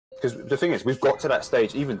Because the thing is, we've got to that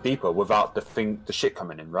stage even deeper without the shit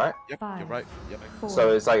coming in, right? Yep, you're right. Yep.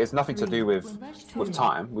 So it's like it's nothing to do with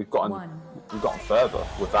time. We've gotten further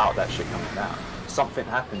without that shit coming down. Something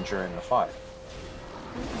happened during the fight.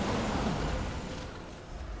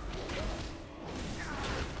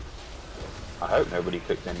 I hope nobody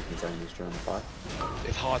clicked any containers during the fight.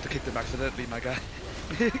 It's hard to kick them accidentally, my guy.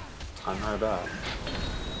 I know that.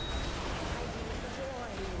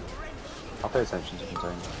 I'll pay attention to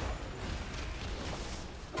containers.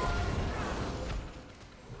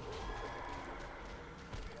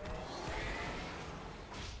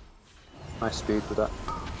 Nice speed with that.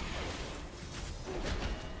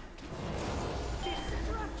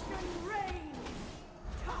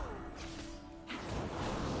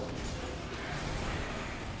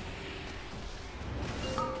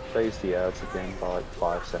 Phase the ads again by like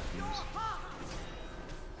 5 seconds.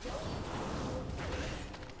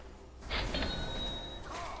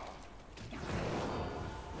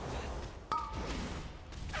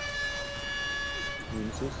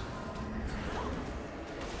 Unities.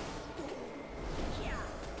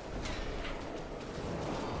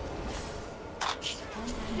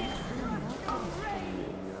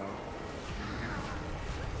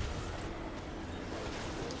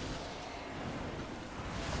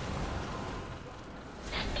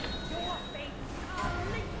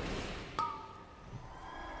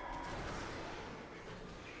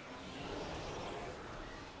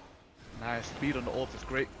 Nice speed on the ult is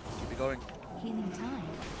great. Keep it going. Healing time.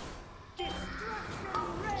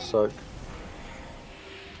 So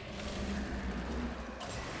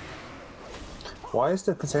why is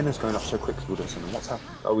the containers going up so quickly all of a sudden? What's happened?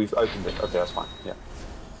 Oh, we've opened it. Okay, that's fine. Yeah.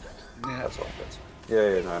 Yeah. That's what I thought.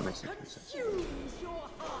 Yeah, no, it makes sense.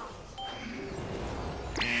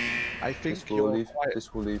 I think This will leave.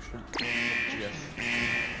 This will leave. Yes.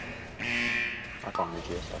 I can't read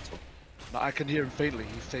GS at all. No, I can hear him faintly.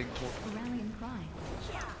 He's saying talk. Rallying cry.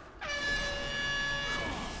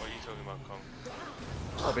 What are you talking about, Kong?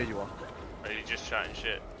 Oh, there you are. Are you just chatting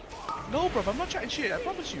shit? No, bro, I'm not chatting shit. I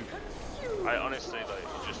promise you. I honestly, like,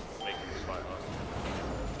 you're just making this fight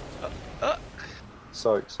hard.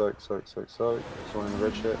 Soak. Someone in the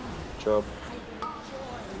red shit. Good job.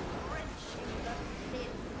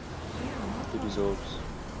 Good absorbs.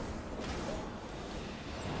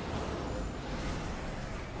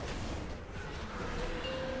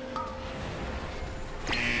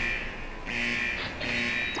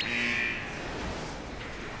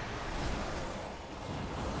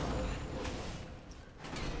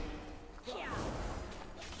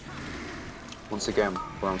 Once again,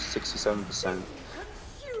 we're on 67%.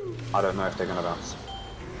 I don't know if they're going to bounce.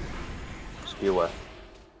 Just be aware.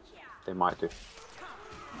 They might do.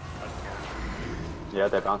 Yeah,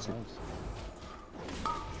 they're bouncing.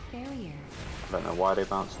 Barrier. I don't know why they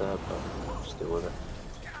bounced there, but just deal with it.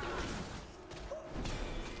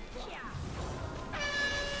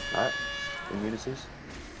 Alright, immunities.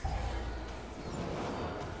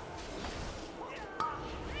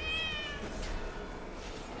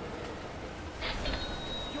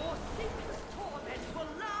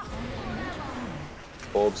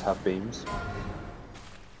 Orbs have beams.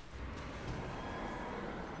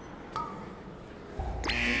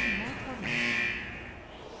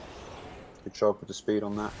 Good job with the speed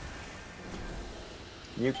on that.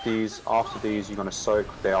 Nuke these. After these, you're going to soak.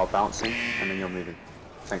 They are bouncing, and then you're moving.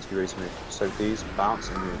 Thanks, be ready to move. Soak these, bounce,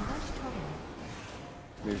 and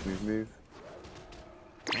move. Move.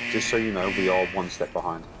 Just so you know, we are one step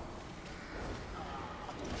behind.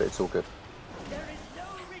 But it's all good.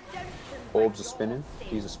 Orbs are spinning.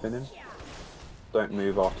 These are spinning. Don't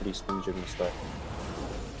move after these spins, you're going to stay.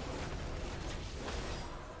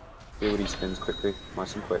 Deal with these spins quickly,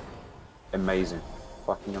 nice and quick. Amazing.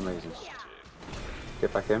 Fucking amazing.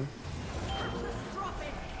 Get back in.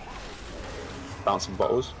 Bouncing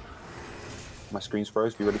bottles. My screen's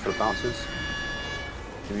froze, be ready for the bouncers.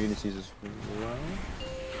 Immunities as well.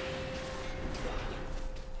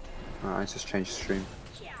 Alright, let's just change the stream.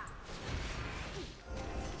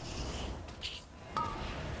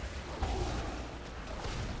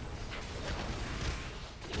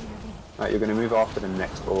 Alright, you're going to move after the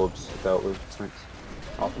next orbs dealt with. Thanks.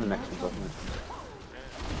 After the next ones, I think.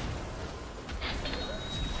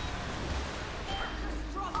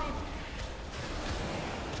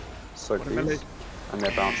 So these, and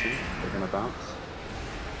they're bouncing. They're going to bounce.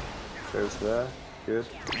 Goes there. Good.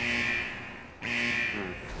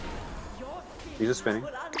 Right. These are spinning.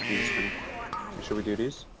 Make sure we do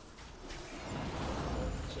these.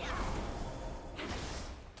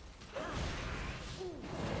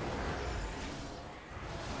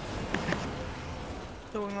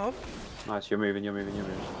 Going off. Nice, you're moving, you're moving, you're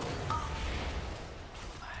moving.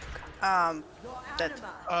 Dead.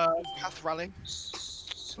 Path rallying.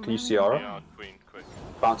 Can you CR her? Yeah, Queen, quick.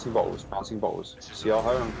 Bouncing bottles, bouncing bottles. CR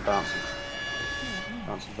her and bouncing.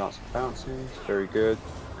 Bouncing, bouncing, bouncing. Very good.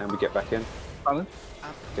 And we get back in.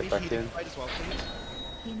 Get back in. As well, please.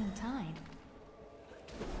 Healing tide.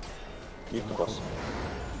 Nuke the boss.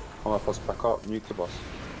 Come up, us back up, nuke the boss.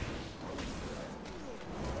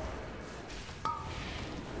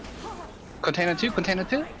 Container 2, container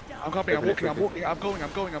 2. I'm coming, I'm Quickly, walking, I'm going,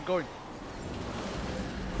 I'm going.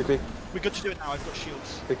 Quickly, We're good to do it now. I've got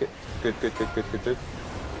shields. pick it. Good, good, good, good, good, good.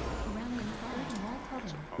 Surrounding fire, no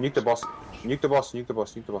problem. Nuke the boss. Nuke the boss, nuke the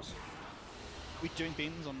boss, nuke the boss. We doing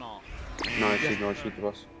beams or not? No, ignore, shoot the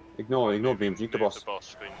boss. Ignore beams, nuke the boss.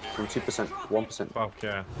 Queen, From 2%, 1%. Fuck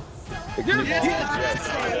yeah.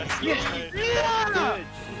 Yes! Yes!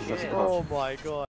 Let's go. Oh my god.